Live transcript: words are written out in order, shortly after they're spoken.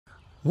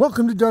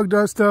Welcome to Doug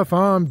Does Stuff.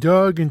 I'm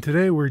Doug, and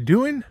today we're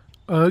doing,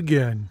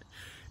 again,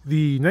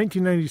 the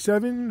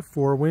 1997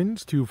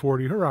 FourWinns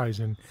 240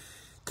 Horizon.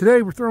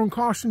 Today we're throwing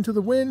caution to the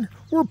wind.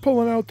 We're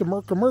pulling out the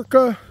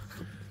Merca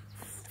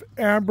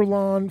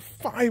Abralon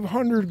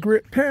 500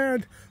 grit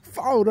pad,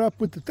 followed up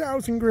with the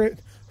 1000 grit,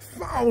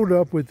 followed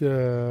up with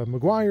the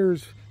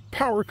Meguiar's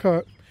Power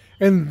Cut,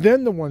 and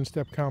then the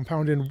one-step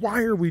compound. And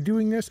why are we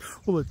doing this?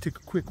 Well, let's take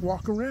a quick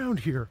walk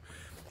around here.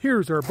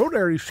 Here's our boat. I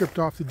already stripped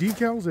off the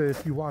decals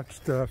if you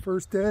watched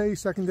first day,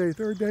 second day,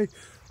 third day.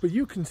 But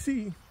you can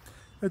see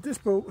that this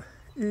boat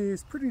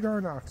is pretty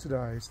darn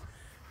oxidized.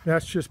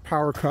 That's just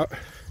Power Cut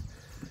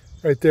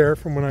right there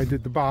from when I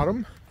did the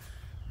bottom,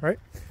 right?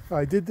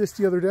 I did this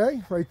the other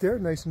day, right there,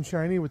 nice and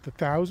shiny with the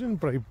 1000,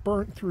 but I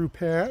burnt through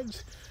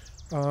pads.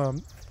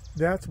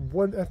 That's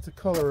the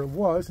color it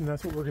was, and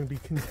that's what we're going to be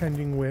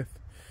contending with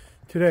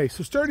today.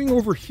 So starting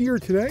over here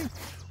today,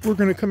 we're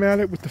going to come at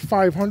it with the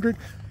 500. A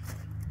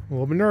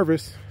little bit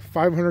nervous.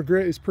 500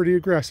 grit is pretty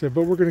aggressive,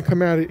 but we're going to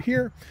come at it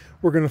here.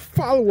 We're going to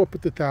follow up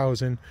with the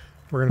 1000.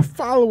 We're going to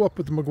follow up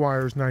with the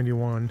Meguiar's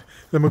 91,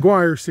 the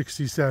Meguiar's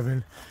 67,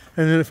 and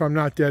then if I'm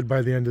not dead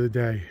by the end of the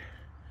day,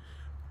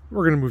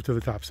 we're going to move to the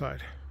top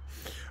side.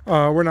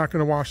 We're not going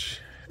to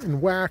wash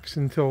and wax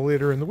until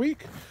later in the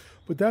week,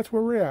 but that's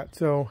where we're at.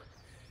 So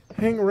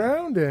hang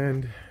around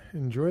and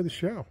enjoy the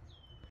show.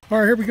 All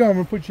right, here we go. I'm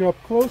going to put you up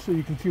close so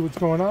you can see what's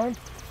going on.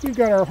 We've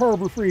got our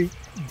Harbor Freight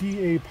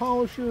DA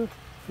polisher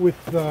with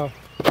the,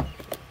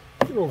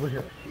 get over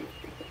here,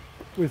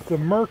 with the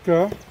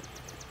Merca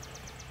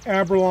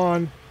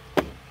Abralon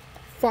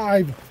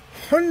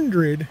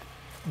 500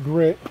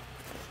 grit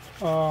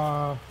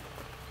wet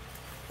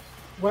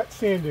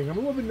sanding. I'm a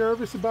little bit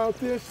nervous about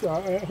this.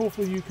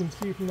 Hopefully you can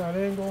see from that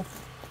angle.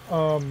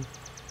 But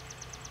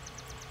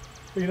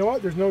you know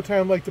what? There's no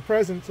time like the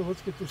present, so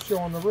let's get this show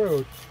on the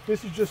road.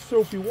 This is just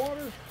soapy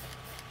water.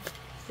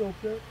 Soap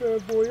that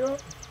bad boy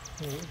up.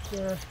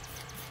 There.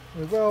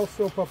 As well,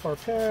 soap up our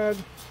pad,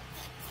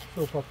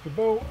 soap up the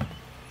boat.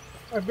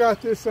 I've got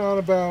this on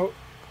about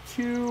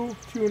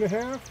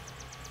 2.5.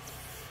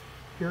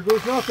 Here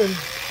goes nothing.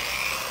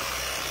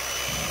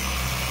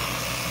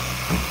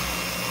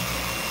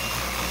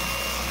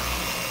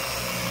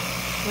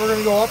 We're going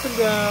to go up and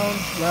down,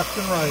 left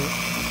and right.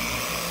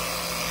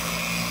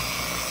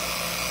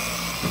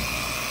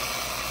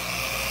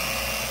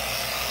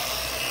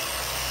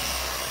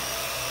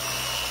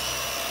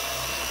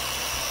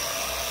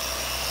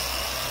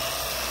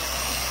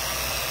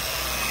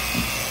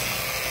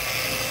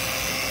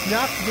 The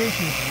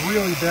oxidation is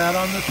really bad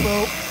on this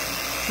boat,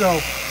 so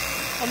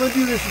I'm going to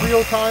do this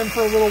real time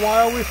for a little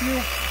while with you,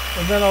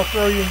 and then I'll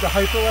throw you into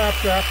hyperlapse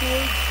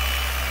afterwards,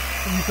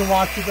 and you can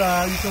watch it.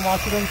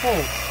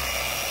 Unfold.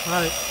 All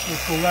right,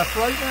 let's go left,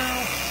 right now,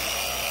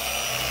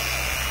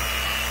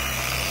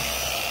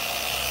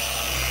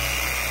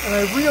 and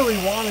I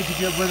really wanted to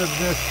get rid of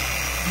these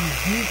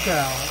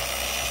decals,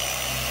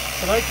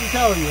 but I can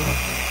tell you,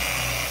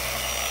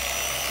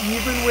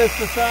 even with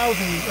the 1000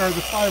 or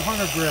the 500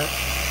 grit.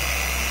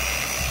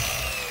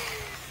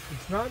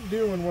 It's not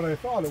doing what I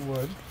thought it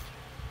would.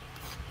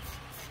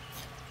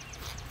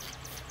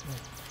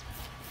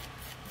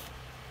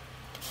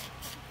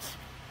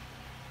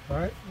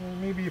 Alright, well,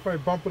 maybe if I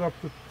bump it up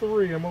to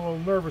 3, I'm a little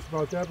nervous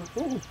about that, but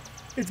oh,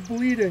 it's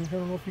bleeding. I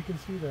don't know if you can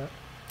see that.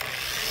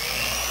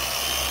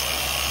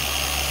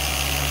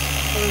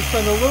 I'm going to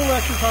spend a little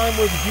extra time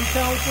where the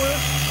decals were.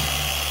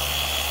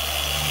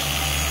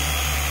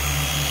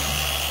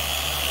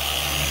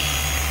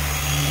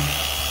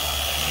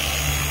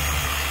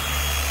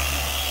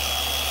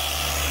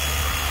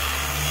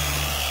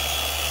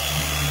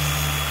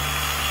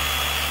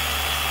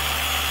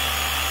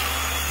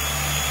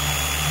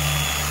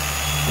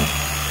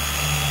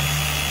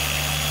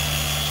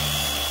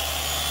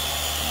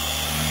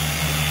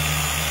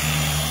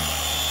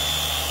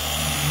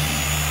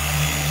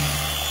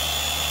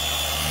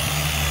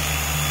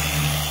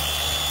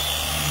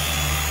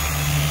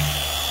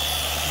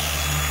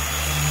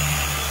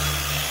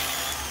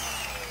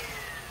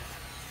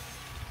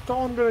 That's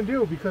all I'm going to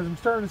do because I'm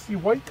starting to see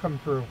white come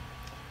through.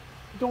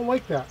 I don't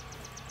like that.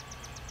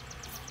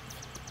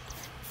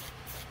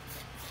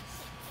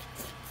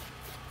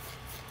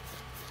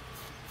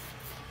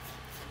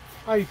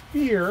 I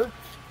fear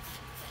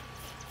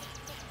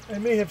I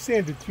may have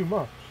sanded too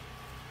much.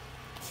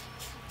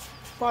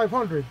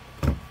 500.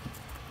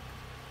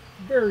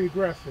 Very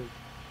aggressive.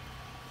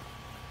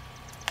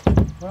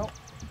 Well,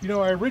 you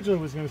know, I originally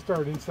was going to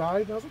start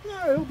inside. And I was like,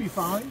 yeah, it'll be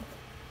fine.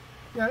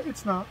 Yeah,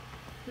 it's not.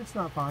 It's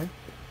not fine.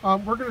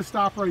 We're going to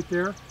stop right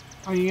there.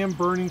 I am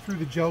burning through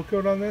the gel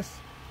coat on this,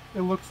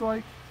 it looks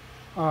like.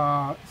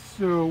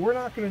 So we're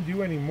not going to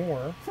do any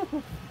more.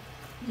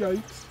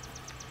 Yikes.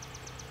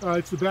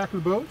 It's the back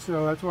of the boat,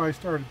 so that's why I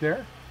started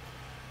there.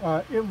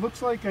 It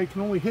looks like I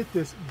can only hit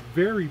this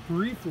very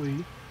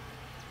briefly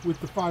with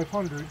the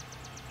 500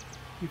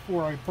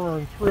 before I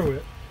burn through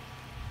it.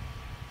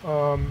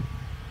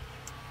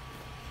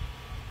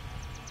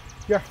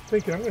 Yeah,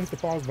 thinking I'm going to hit the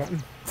pause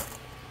button.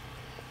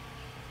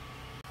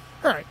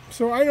 Alright,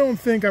 so I don't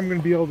think I'm going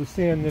to be able to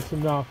sand this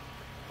enough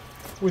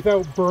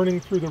without burning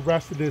through the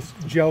rest of this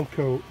gel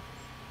coat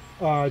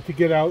to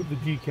get out the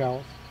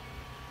decals.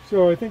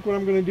 So I think what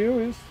I'm going to do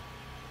is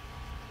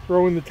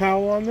throw in the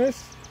towel on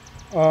this.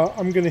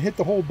 I'm going to hit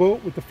the whole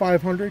boat with the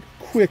 500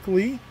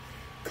 quickly,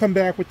 come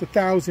back with the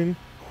 1000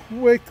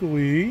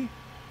 quickly,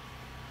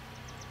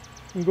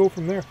 and go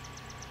from there.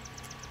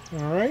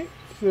 Alright,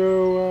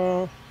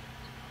 so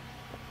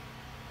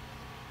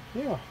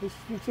yeah,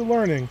 it's a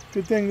learning.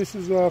 Good thing this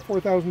is a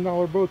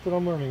 $4,000 boat that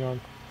I'm learning on.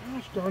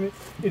 Gosh darn it,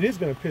 it is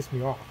going to piss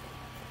me off.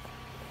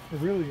 It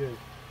really is.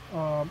 You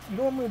know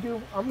what I'm going to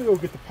do? I'm going to go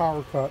get the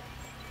power cut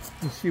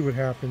and see what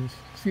happens.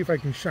 See if I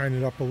can shine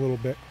it up a little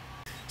bit.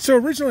 So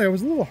originally I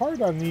was a little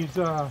hard on these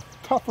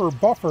tougher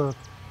buffer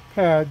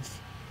pads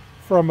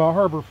from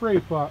Harbor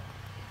Freight, but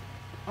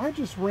I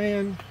just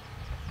ran,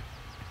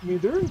 I mean,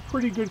 they're in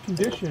pretty good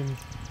condition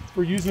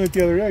for using it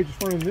the other day,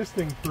 just running this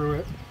thing through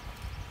it.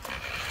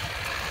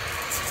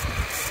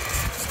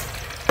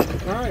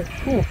 Alright,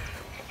 cool.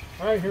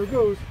 Alright, here it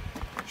goes.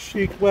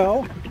 Shake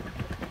well.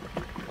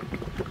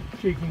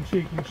 Shaking,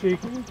 shaking,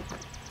 shaking.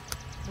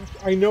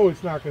 I know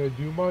it's not going to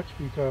do much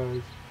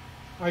because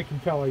I can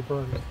tell I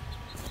burned it.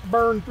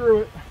 Burn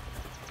through it.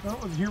 Well,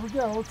 here we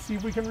go. Let's see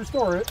if we can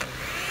restore it.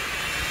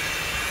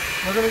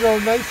 We're going to go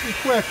nice and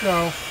quick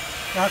though.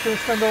 Not going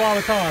to spend a lot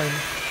of time.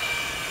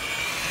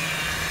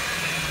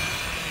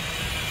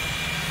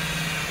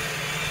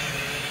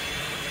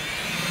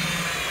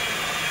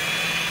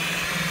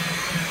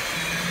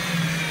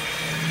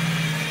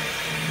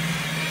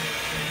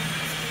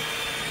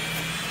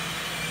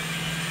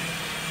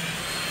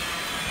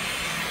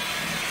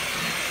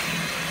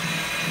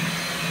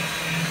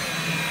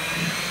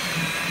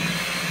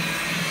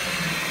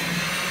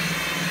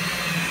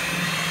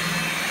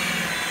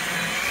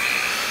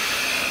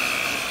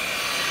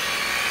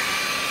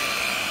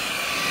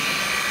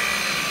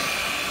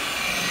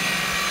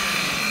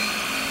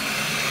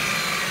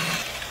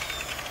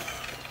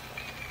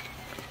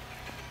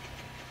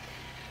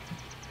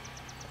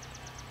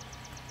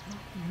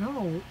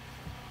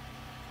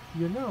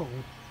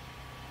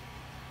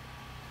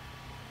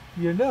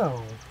 You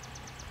know,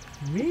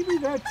 maybe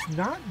that's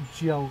not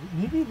gel,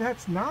 maybe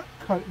that's not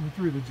cutting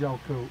through the gel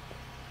coat.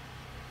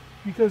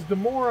 Because the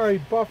more I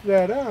buff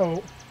that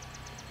out,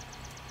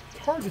 it's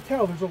hard to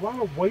tell. There's a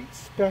lot of white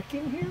speck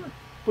in here,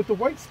 but the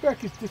white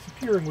speck is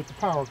disappearing with the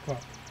power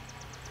cut.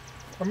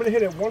 I'm going to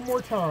hit it one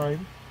more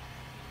time,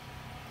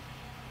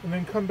 and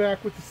then come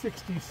back with the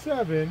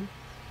 67,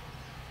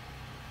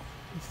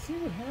 and see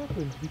what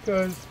happens,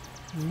 because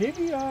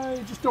maybe I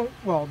just don't,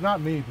 well,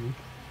 not maybe.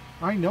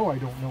 I know I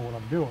don't know what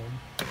I'm doing.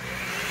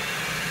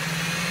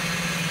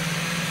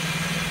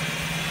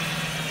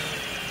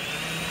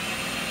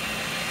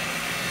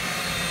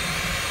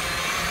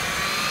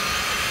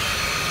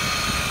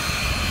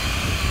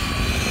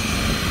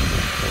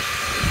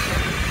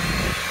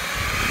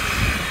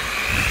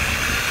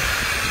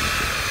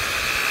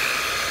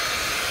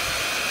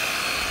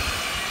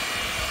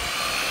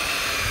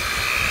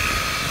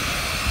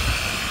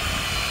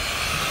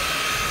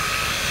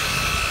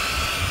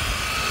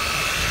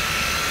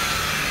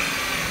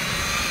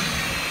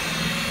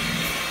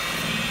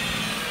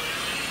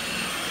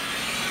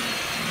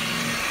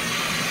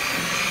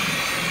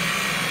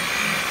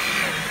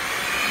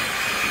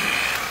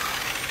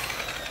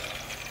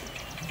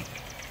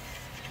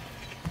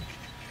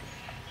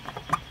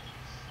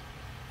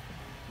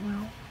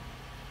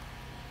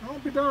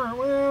 Darn,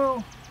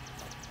 well,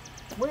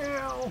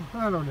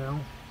 I don't know.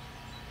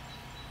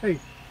 Hey,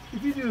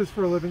 if you do this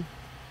for a living,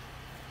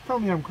 tell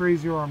me I'm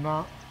crazy or I'm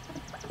not.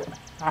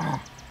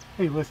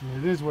 Hey, listen,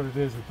 it is what it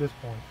is at this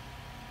point.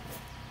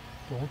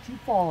 Don't you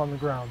fall on the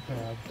ground,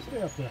 Tad. Stay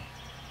up there.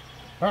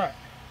 Alright.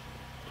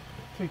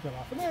 Take that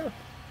off of there.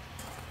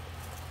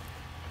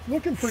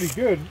 Looking pretty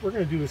good. We're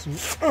going to do this in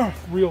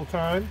real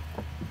time.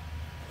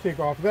 Take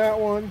off that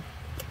one.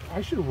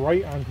 I should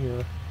write on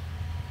here.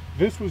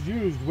 This was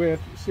used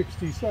with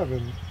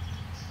 67.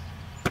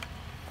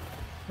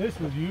 This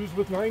was used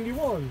with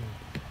 91.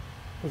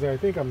 Because I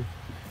think I'm...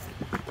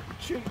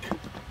 Shake.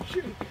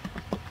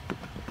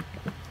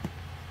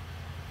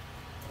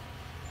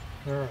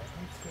 Alright,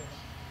 let's see.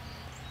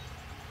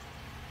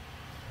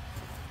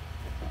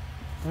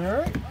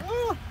 Alright.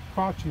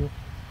 Caught you.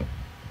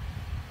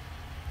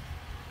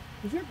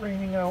 Is it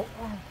raining out?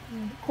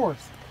 Of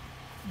course.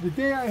 The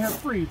day I have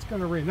free, it's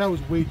going to rain. That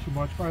was way too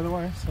much, by the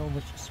way. So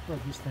let's just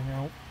spread this thing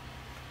out.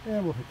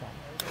 And we'll hit that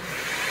later.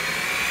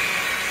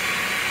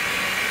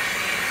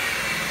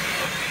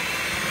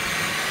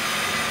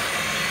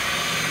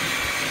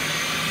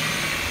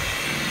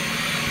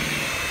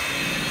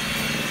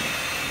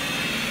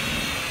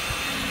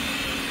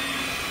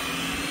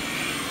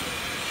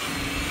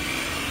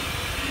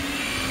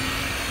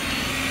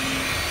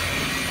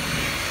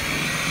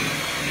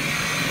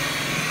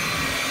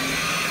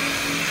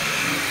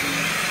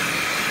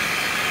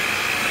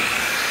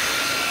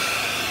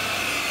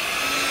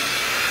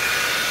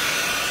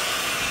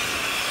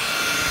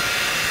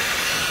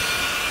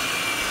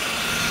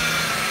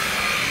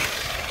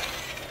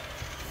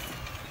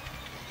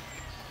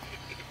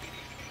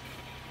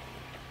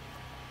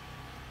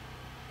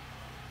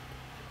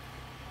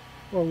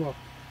 Well, look,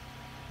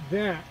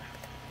 that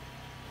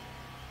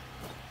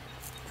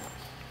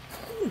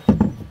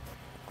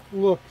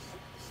looks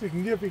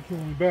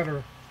significantly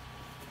better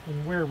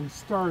than where we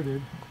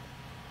started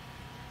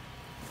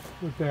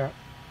with that.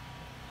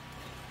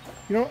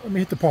 You know what? Let me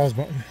hit the pause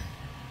button.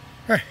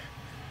 All right,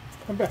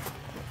 I'm back.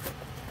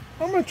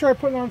 I'm going to try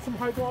putting on some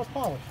high gloss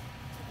polish.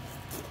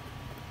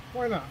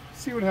 Why not?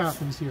 See what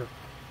happens here.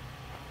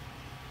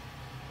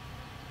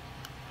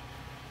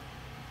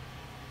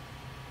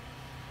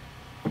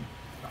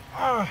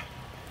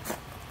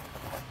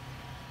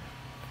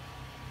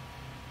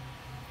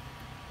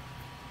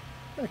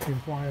 That came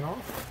flying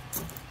off.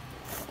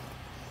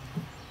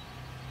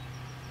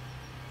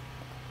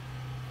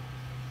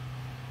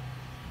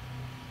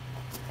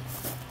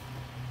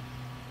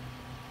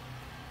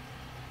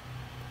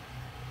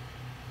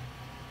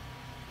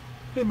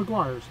 Hey,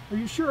 McGuire's, are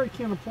you sure I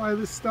can't apply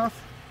this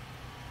stuff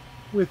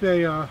with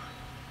a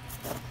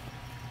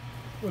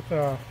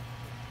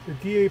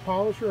DA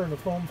polisher and a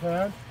foam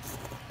pad?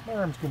 My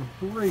arm's going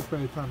to break by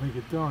the time I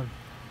get done.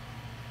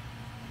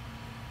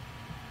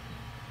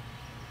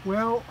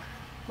 Well,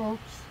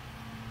 folks,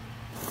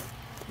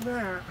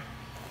 that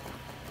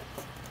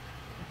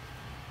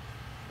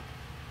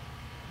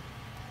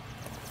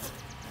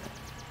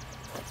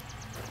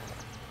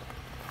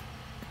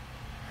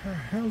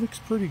looks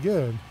pretty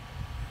good.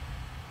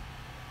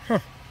 Huh.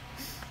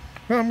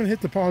 Well, I'm going to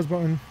hit the pause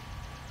button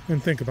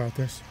and think about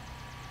this.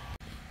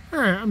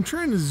 Alright, I'm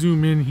trying to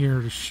zoom in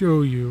here to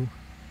show you.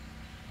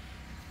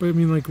 But I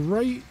mean, like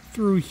right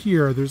through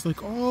here, there's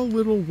like all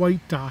little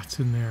white dots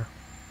in there.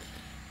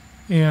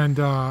 And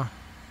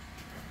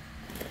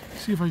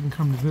see if I can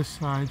come to this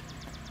side.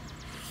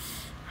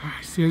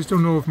 See, I just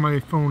don't know if my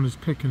phone is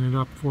picking it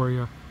up for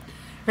you.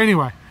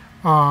 Anyway,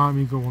 let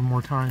me go one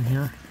more time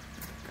here.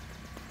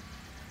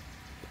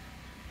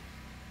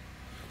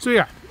 So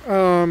yeah,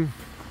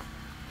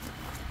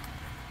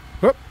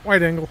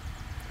 wide angle.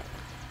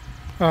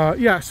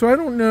 Yeah, so I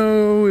don't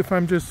know if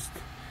I'm just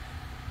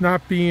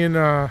not being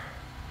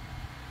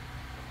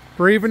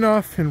brave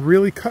enough and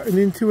really cutting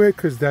into it,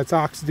 because that's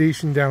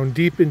oxidation down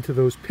deep into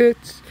those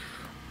pits,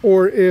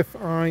 or if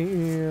I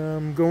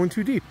am going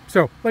too deep.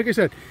 So, like I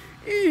said,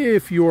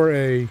 if you're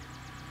a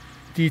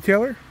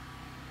detailer,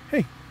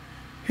 hey,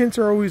 hints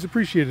are always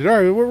appreciated. All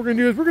right, what we're going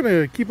to do is we're going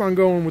to keep on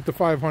going with the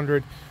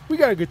 500. We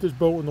got to get this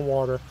boat in the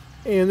water,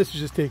 and this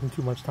is just taking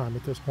too much time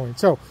at this point.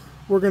 So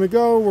we're going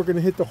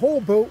to hit the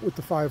whole boat with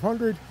the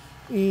 500,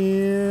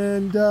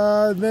 and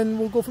then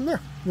we'll go from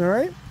there. All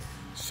right,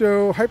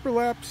 so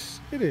hyperlapse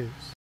it is.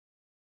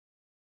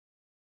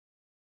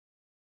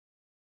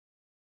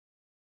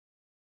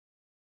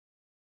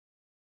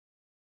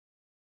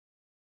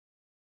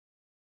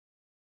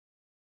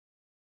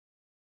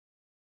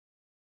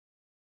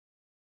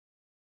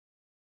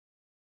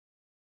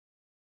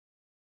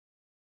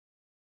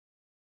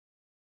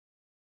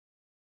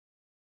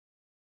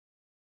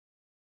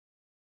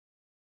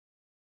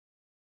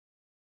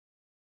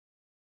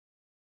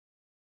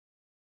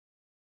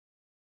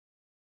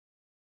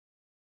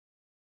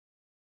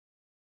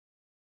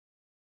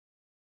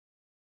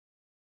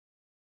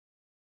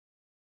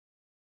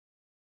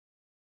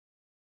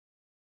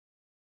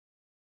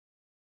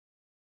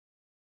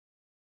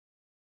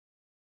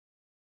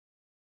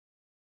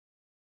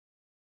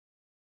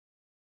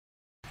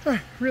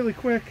 Really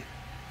quick,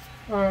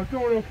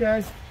 going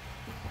okay.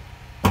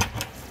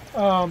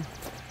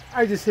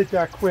 I just hit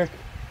that quick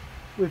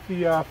with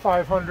the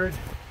 500.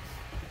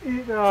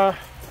 I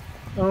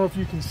don't know if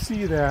you can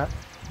see that,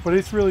 but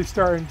it's really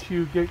starting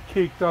to get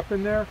caked up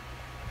in there.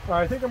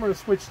 I think I'm going to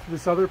switch to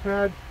this other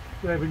pad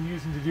that I've been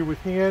using to do with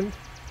hand,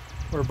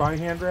 or by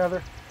hand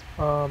rather,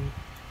 and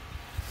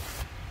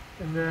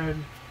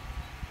then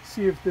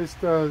see if this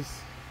does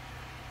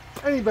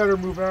any better.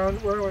 Move on.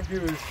 What I want to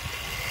do is,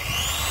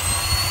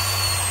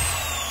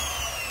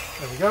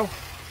 there we go,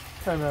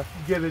 kind of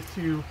get it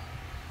to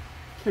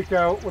kick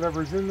out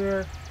whatever's in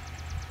there.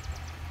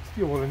 Let's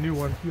feel what a new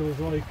one feels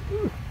like.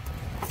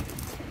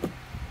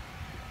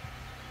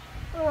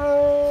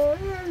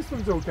 Yeah, this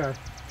one's okay.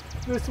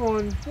 This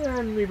one,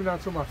 yeah, maybe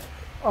not so much.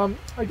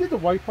 I did the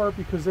white part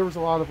because there was a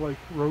lot of like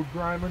road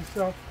grime and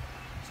stuff,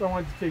 so I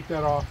wanted to take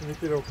that off, and it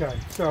did okay.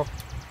 So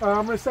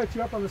I'm going to set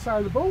you up on the side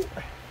of the boat,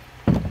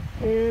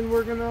 and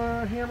we're going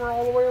to hammer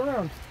all the way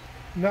around.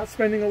 I'm not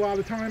spending a lot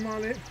of time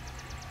on it.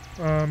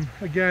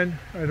 Again,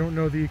 I don't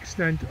know the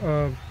extent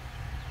of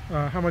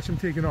how much I'm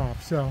taking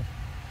off, so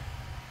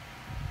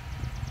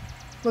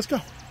let's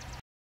go.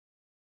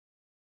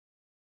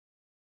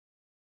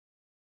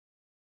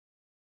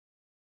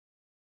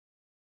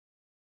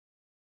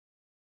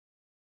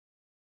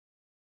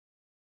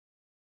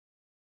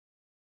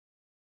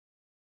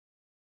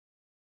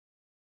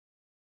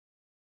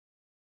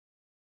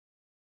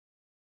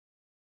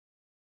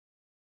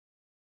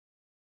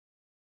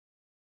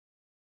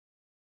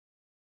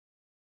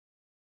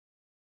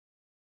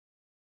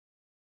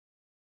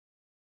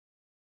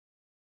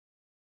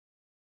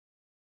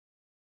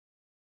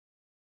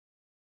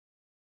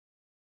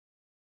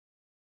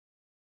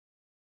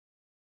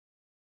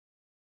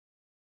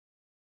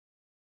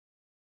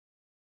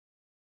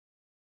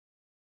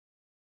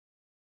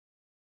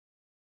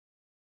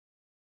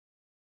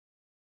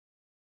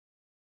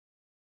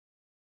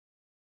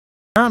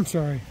 I'm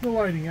sorry, the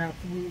lighting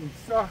absolutely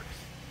sucks.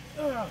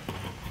 Ugh.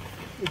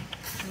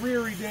 It's a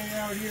dreary day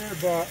out here,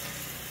 but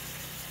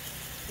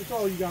it's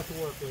all you got to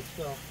work with,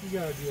 so you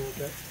got to deal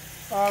with it.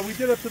 We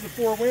did up to the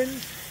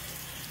FourWinns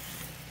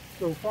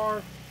so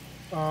far.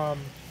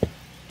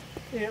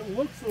 It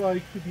looks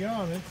like, to be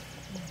honest,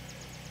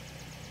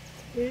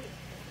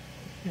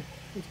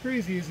 what's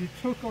crazy is it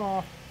took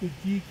off the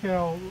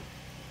decal,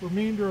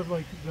 remainder of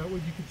like what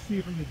you could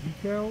see from the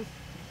decals.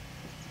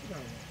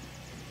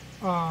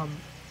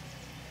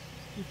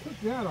 It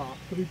took that off,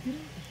 but it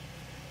didn't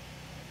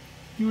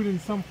do it in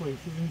some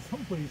places. In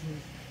some places,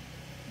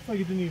 it's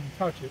like it didn't even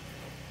touch it.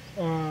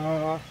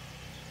 So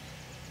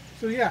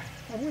yeah,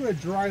 I'm going to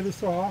dry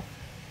this off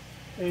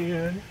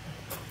and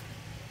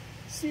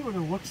see what it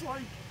looks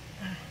like.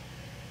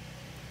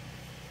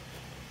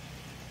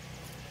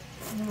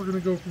 And then we're going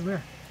to go from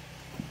there.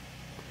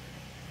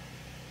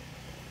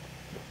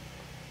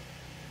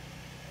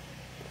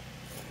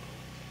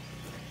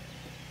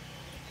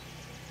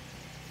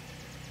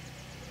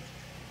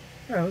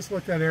 Yeah, let's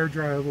let that air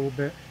dry a little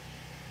bit.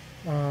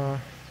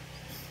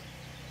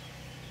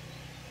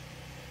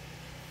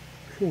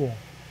 Cool.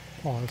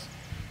 Pause.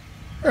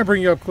 I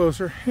bring you up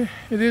closer.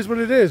 It is what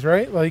it is,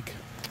 right? Like,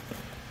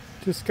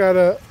 just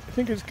gotta, I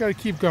think I just gotta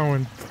keep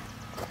going.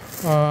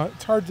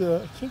 It's hard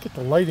to, I can't get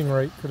the lighting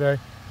right today,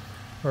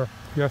 or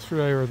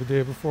yesterday, or the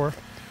day before.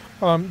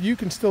 You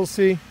can still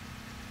see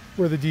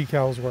where the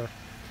decals were.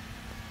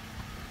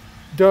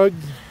 Doug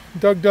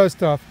does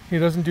stuff. He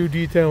doesn't do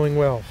detailing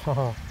well.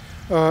 Haha.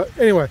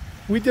 Anyway,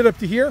 we did up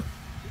to here,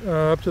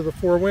 up to the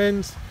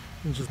FourWinns,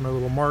 and just my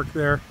little mark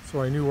there,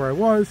 so I knew where I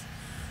was.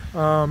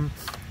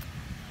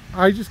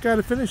 I just got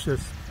to finish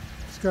this.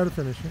 Just got to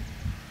finish it,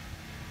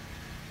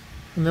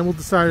 and then we'll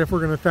decide if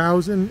we're going to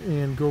 1,000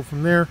 and go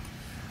from there.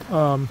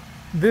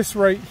 This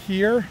right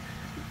here,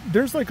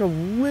 there's like a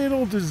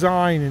little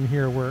design in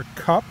here where it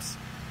cups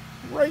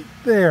right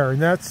there,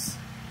 and that's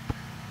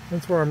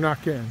where I'm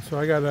not getting. So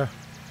I gotta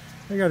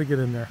get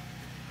in there.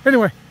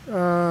 Anyway,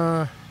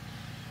 I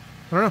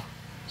don't know.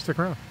 Stick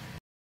around.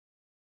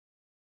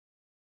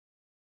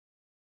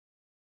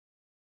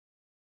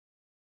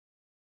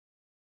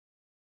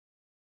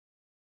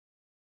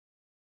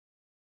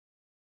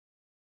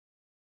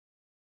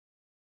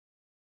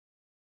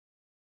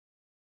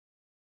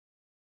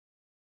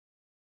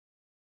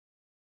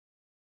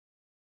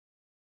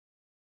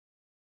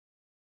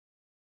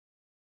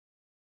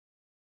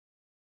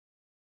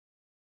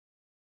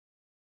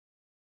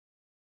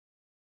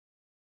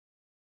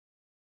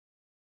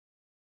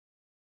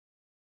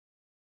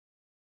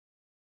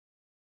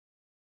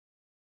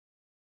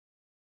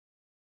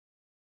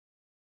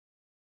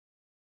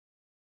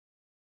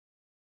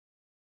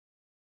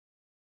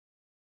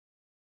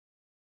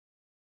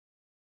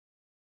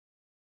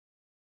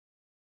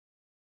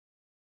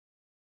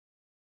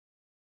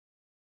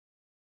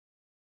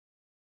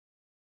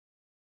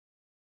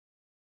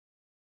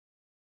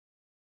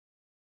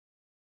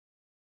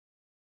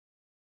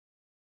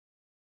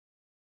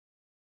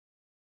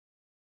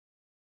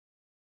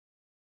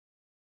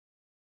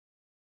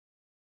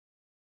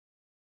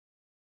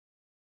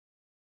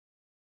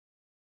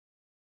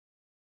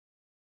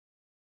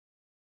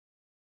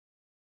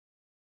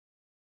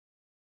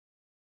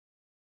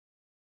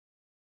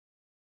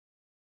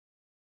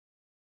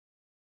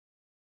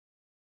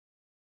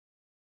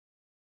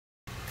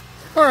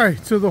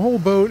 Alright, so the whole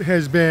boat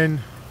has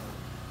been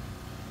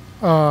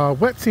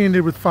wet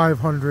sanded with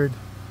 500,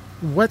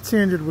 wet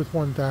sanded with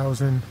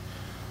 1,000,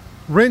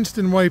 rinsed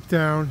and wiped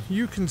down.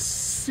 You can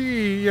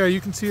see, yeah, you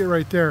can see it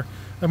right there.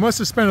 I must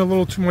have spent a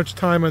little too much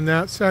time on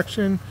that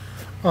section.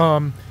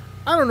 I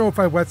don't know if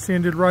I wet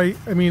sanded right.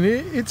 I mean,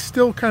 it's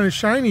still kind of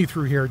shiny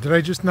through here. Did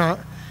I just not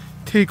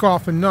take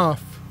off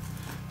enough,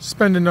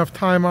 spend enough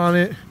time on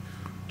it,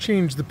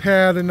 change the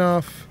pad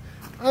enough?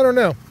 I don't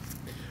know.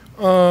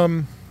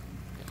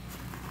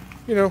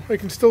 You know, I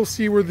can still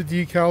see where the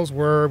decals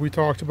were. We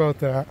talked about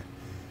that.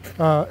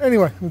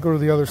 Anyway, I'll go to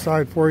the other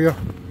side for you.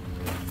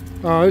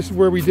 This is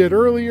where we did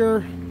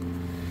earlier.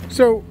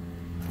 So,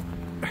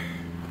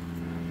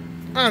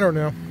 I don't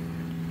know.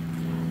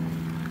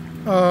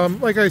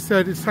 Like I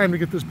said, it's time to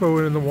get this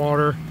boat in the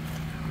water.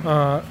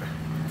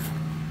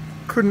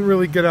 Couldn't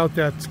really get out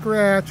that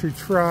scratch. I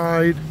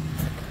tried.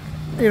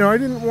 You know, I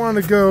didn't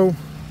want to go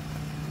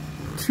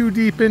too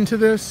deep into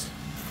this.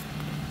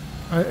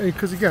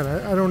 Because again,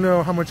 I don't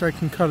know how much I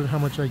can cut and how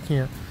much I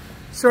can't.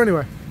 So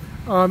anyway,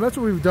 that's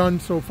what we've done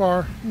so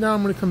far. Now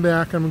I'm going to come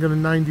back. I'm going to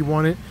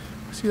 91 it.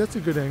 See, that's a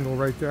good angle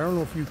right there. I don't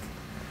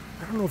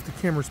know if the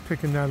camera's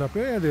picking that up.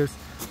 Yeah, it is.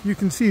 You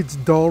can see it's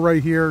dull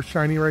right here,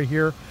 shiny right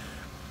here.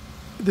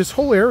 This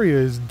whole area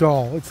is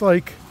dull. It's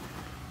like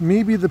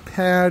maybe the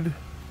pad,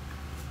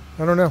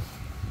 I don't know.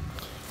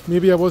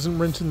 Maybe I wasn't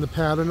rinsing the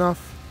pad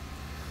enough.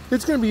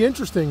 It's going to be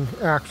interesting,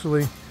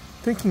 actually,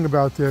 thinking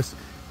about this.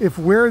 If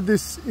where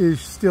this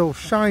is still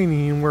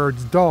shiny and where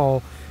it's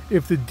dull,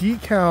 if the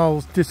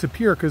decals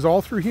disappear, because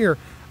all through here,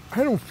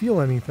 I don't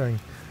feel anything.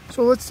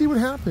 So let's see what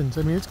happens.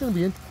 I mean, it's going to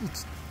be,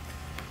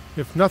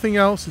 if nothing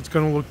else, it's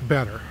going to look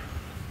better.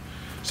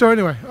 So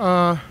anyway,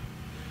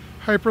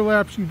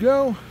 hyperlapse you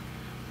go.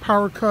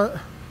 Power cut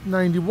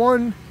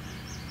 91.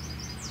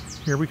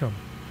 Here we come.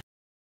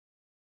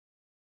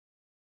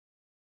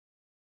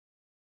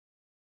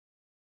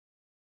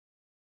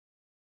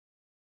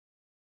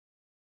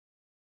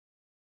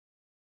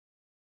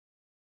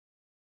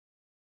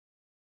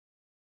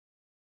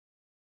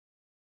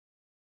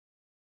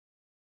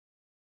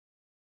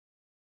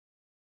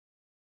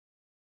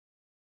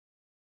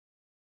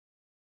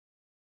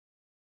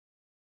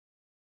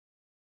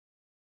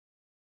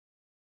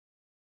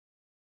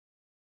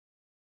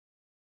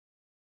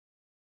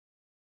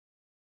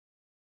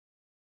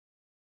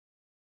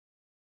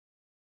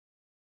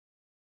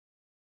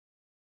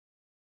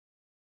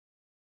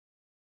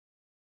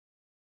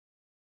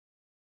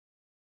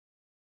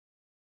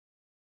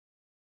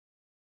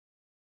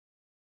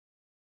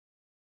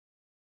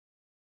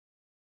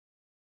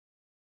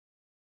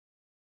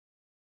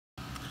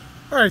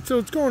 Alright, so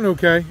it's going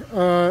okay.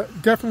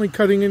 Definitely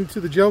cutting into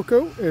the gel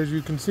coat, as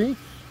you can see.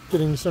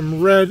 Getting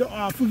some red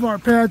off of our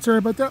pad, sorry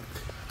about that.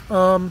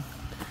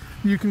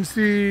 You can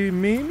see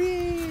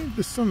maybe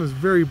the sun is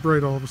very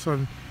bright all of a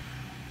sudden.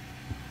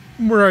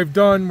 Where I've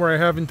done, where I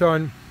haven't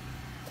done.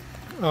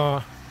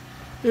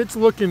 It's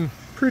looking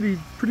pretty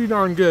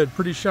darn good,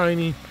 pretty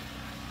shiny.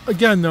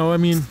 Again though, I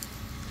mean,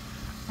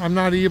 I'm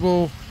not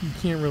able, you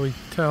can't really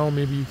tell,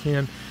 maybe you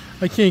can.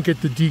 I can't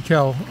get the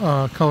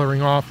decal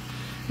coloring off.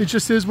 It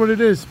just is what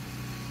it is.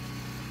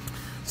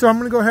 So I'm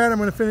going to go ahead, I'm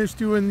going to finish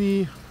doing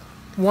the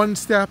one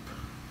step,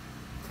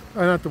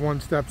 not the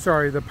one step,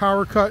 sorry, the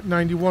power cut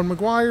 91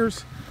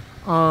 Meguiar's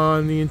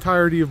on the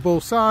entirety of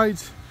both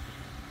sides.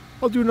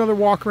 I'll do another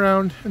walk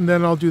around and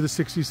then I'll do the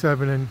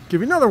 67 and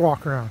give you another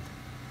walk around.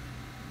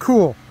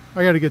 Cool,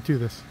 I got to get through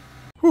this.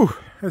 Whew,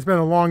 it's been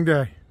a long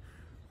day.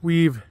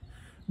 We've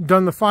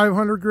done the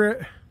 500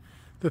 grit,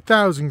 the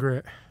 1000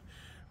 grit.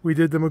 We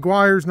did the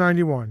Meguiar's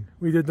 91.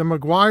 We did the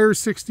Meguiar's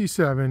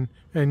 67.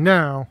 And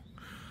now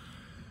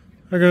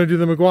I'm going to do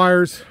the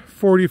Meguiar's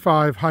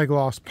 45 high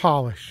gloss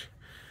polish.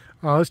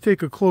 Let's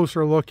take a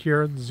closer look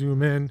here.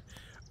 Zoom in.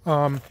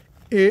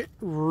 It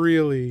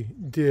really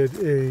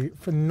did a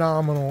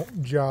phenomenal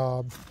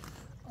job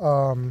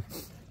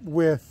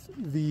with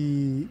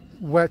the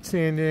wet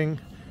sanding,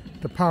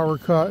 the power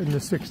cut, and the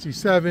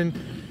 67.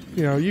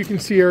 You know, you can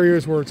see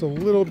areas where it's a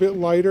little bit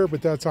lighter,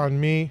 but that's on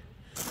me.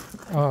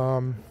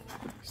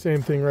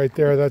 Same thing right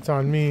there, that's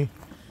on me.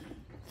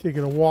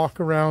 Taking a walk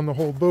around the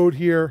whole boat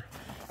here.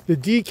 The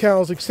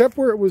decals, except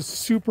where it was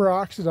super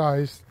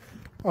oxidized,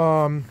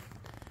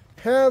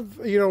 have,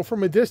 you know,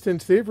 from a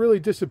distance, they've really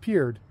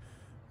disappeared.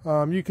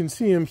 You can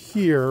see them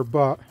here,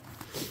 but,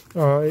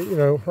 you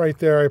know, right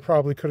there, I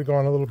probably could have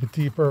gone a little bit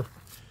deeper.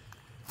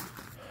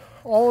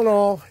 All in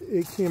all,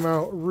 it came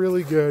out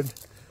really good.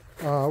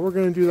 We're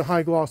going to do the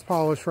high gloss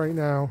polish right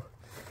now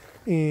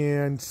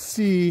and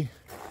see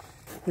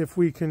if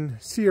we can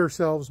see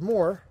ourselves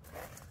more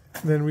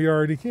than we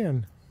already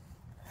can.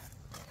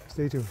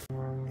 Stay tuned.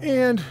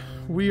 And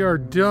we are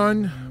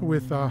done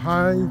with a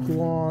high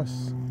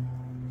gloss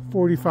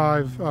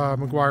 45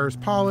 Meguiar's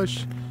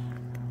polish.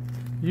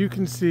 You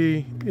can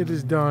see it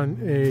has done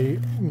a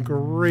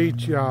great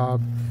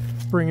job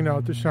bringing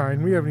out the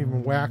shine. We haven't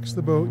even waxed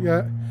the boat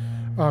yet.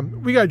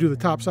 We got to do the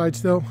top side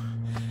still.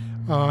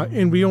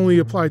 And we only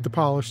applied the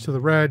polish to the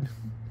red,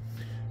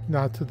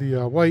 not to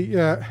the white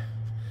yet.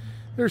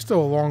 There's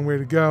still a long way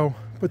to go,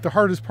 but the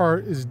hardest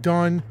part is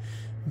done.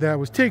 That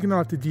was taking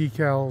off the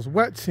decals,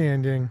 wet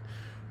sanding,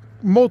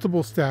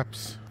 multiple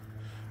steps.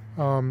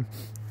 The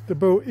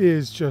boat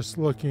is just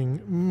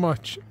looking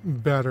much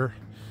better.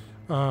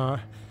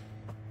 So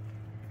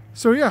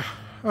yeah,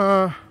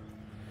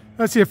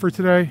 that's it for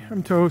today.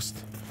 I'm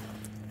toast.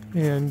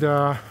 And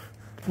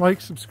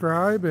like,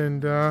 subscribe,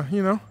 and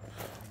you know,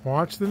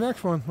 watch the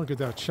next one. Look at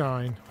that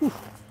shine. Whew.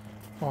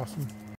 Awesome.